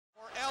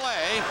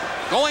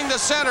going to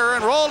center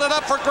and rolled it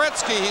up for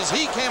Gretzky as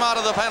he came out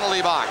of the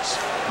penalty box.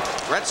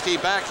 Gretzky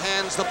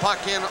backhands the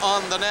puck in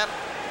on the net.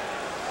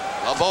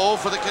 LeBeau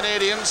for the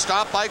Canadiens,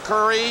 stopped by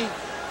Kurri.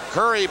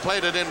 Kurri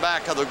played it in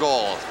back of the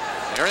goal.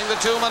 Nearing the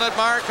 2-minute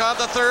mark of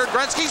the third,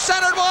 Gretzky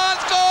centered one,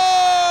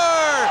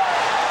 score!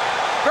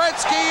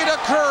 Gretzky to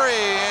Kurri,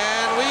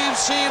 and we've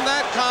seen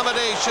that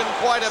combination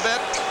quite a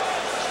bit.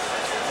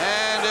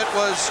 And it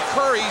was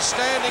Kurri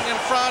standing in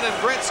front, and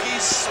Gretzky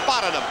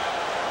spotted him.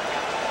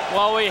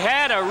 Well, we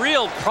had a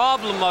real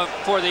problem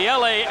for the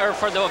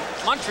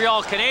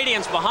Montreal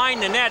Canadiens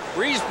behind the net.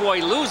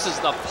 Brisebois loses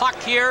the puck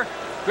here.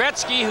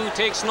 Gretzky, who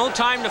takes no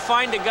time to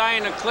find a guy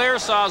in a clear,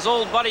 saw his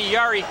old buddy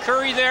Jari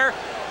Kurri there,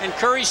 and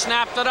Kurri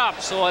snapped it up.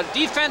 So a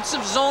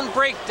defensive zone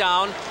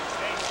breakdown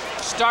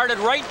started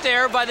right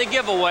there by the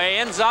giveaway,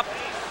 ends up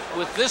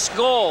with this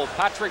goal.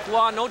 Patrick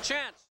Roy, no chance.